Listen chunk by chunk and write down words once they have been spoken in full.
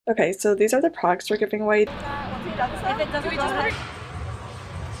Okay, so these are the products we're giving away. If it doesn't go ahead.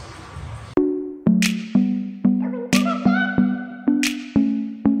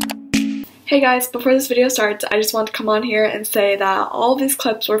 Hey guys, before this video starts, I just want to come on here and say that all of these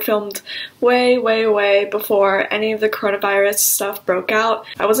clips were filmed way before any of the coronavirus stuff broke out.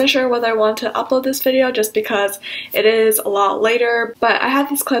 I wasn't sure whether I wanted to upload this video just because it is a lot later, but I have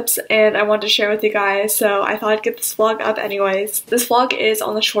these clips and I wanted to share with you guys, so I thought I'd get this vlog up anyways. This vlog is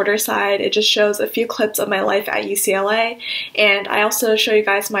on the shorter side. It just shows a few clips of my life at UCLA, and I also show you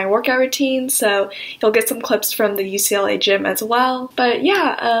guys my workout routine, so you'll get some clips from the UCLA gym as well. But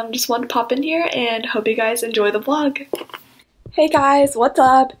yeah, just wanted to pop in here and hope you guys enjoy the vlog. Hey guys, what's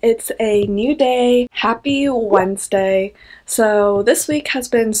up? It's a new day. Happy Wednesday. So this week has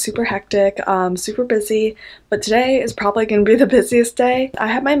been super hectic, super busy, but today is probably going to be the busiest day. I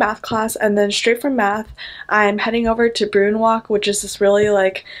have my math class, and then straight from math, I'm heading over to Bruin Walk, which is this really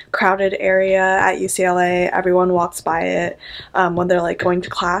crowded area at UCLA. Everyone walks by it when they're going to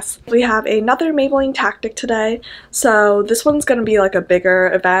class. We have another Maybelline tactic today, so this one's going to be a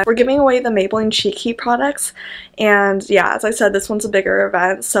bigger event. We're giving away the Maybelline Cheek Heat products, and yeah, as I said, this one's a bigger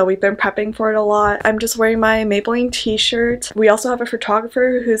event, so we've been prepping for it a lot. I'm just wearing my Maybelline t-shirt. We also have a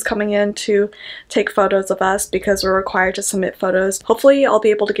photographer who's coming in to take photos of us because we're required to submit photos. Hopefully I'll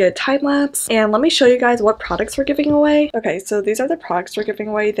be able to get a time lapse, and let me show you guys what products we're giving away. Okay, so these are the products we're giving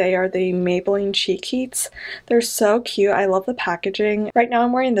away. They are the Maybelline Cheek Heats. They're so cute. I love the packaging. Right now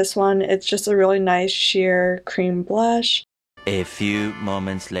I'm wearing this one. It's just a really nice sheer cream blush. A few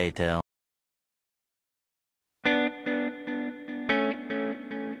moments later.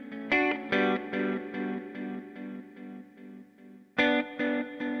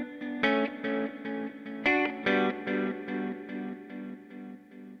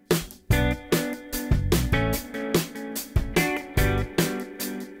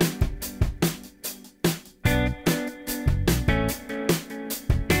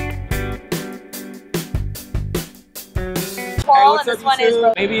 Hey, what's And up, this one is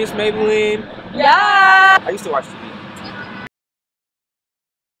YouTube? Maybe it's Maybelline. yeah. I used to watch TV.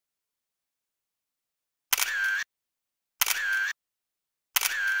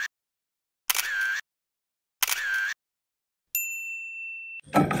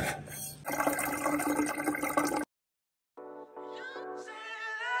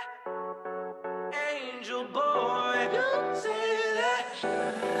 Angel boy,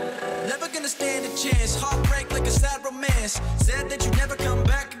 never gonna stand a chance. Heartbreak like a sad romance. Said that you never come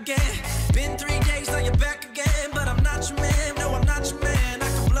back again. Been 3 days, now you're back again. But I'm not your man, no, I'm not your man. I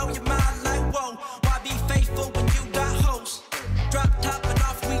can blow your mind like whoa. Why be faithful when you got hoes? Drop top and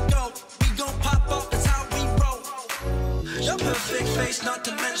off we go. We gon' pop off, that's how we roll. Your perfect face, not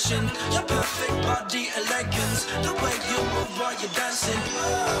to mention your perfect body elegance. The way you move while you're dancing.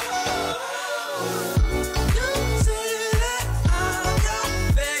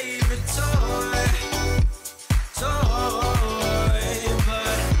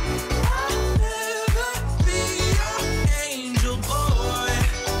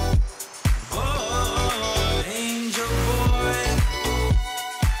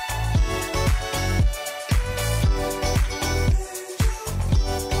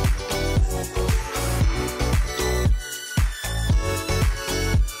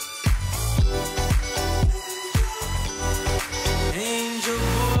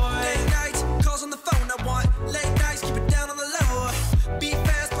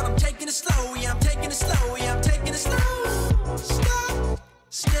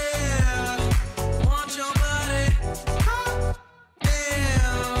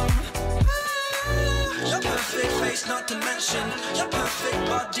 Not to mention your perfect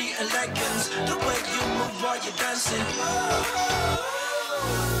body elegance. The way you move while you're dancing.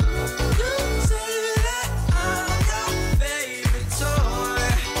 You say that I'm your favorite toy,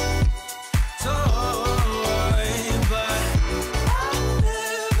 but I'll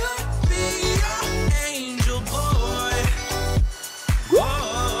never be your angel boy. Whoa,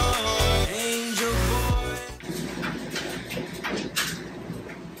 angel boy.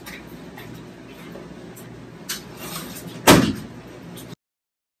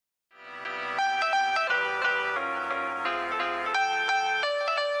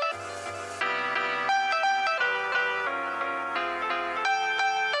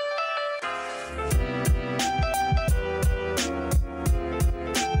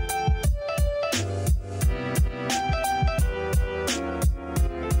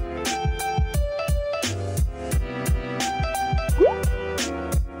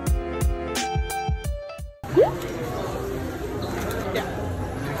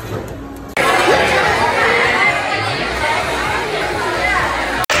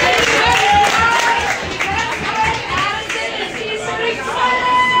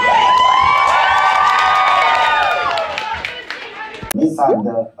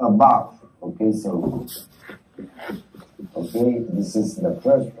 above. Okay, so okay, this is the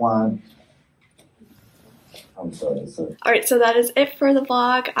first one. I'm sorry. Alright, so that is it for the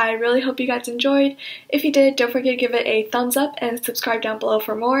vlog. I really hope you guys enjoyed. If you did, don't forget to give it a thumbs up and subscribe down below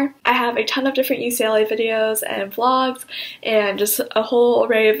for more. I have a ton of different UCLA videos and vlogs and just a whole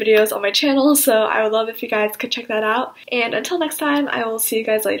array of videos on my channel, so I would love if you guys could check that out. And until next time, I will see you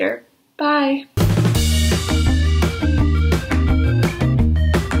guys later. Bye!